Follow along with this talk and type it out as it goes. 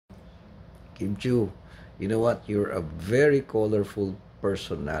Kim Chu, you know what? You're a very colorful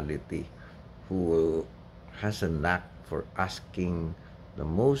personality who has a knack for asking the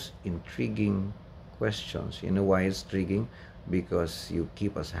most intriguing questions. You know why it's intriguing? Because you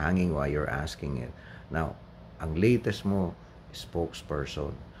keep us hanging while you're asking it. Now, ang latest mo,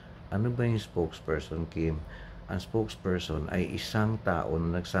 spokesperson. Ano ba yung spokesperson, Kim? Ang spokesperson ay isang tao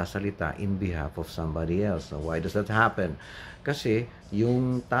na nagsasalita in behalf of somebody else. Now, why does that happen? Kasi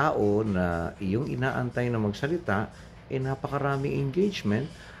yung tao na iyong inaantay na magsalita, napakaraming engagement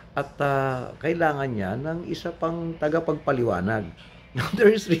at kailangan niya ng isa pang tagapagpaliwanag. Now,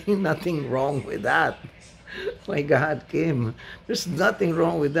 there is really nothing wrong with that. My God, Kim, there's nothing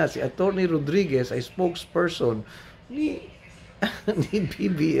wrong with that. Si Attorney Rodriguez ay spokesperson ni, ni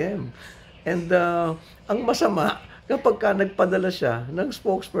BBM. And ang masama, kapag ka nagpadala siya ng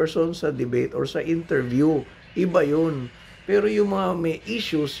spokesperson sa debate or sa interview, iba yun. Pero yung mga may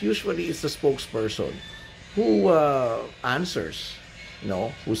issues, usually it's the spokesperson who answers,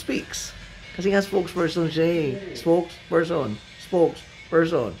 who speaks. Kasi nga spokesperson siya eh. Spokesperson.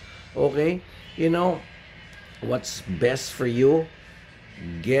 Okay? What's best for you?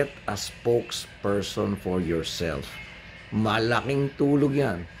 Get a spokesperson for yourself. Malaking tulog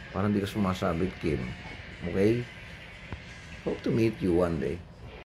yan. Parang hindi ka sumasabit, Kim. Okay? Hope to meet you one day.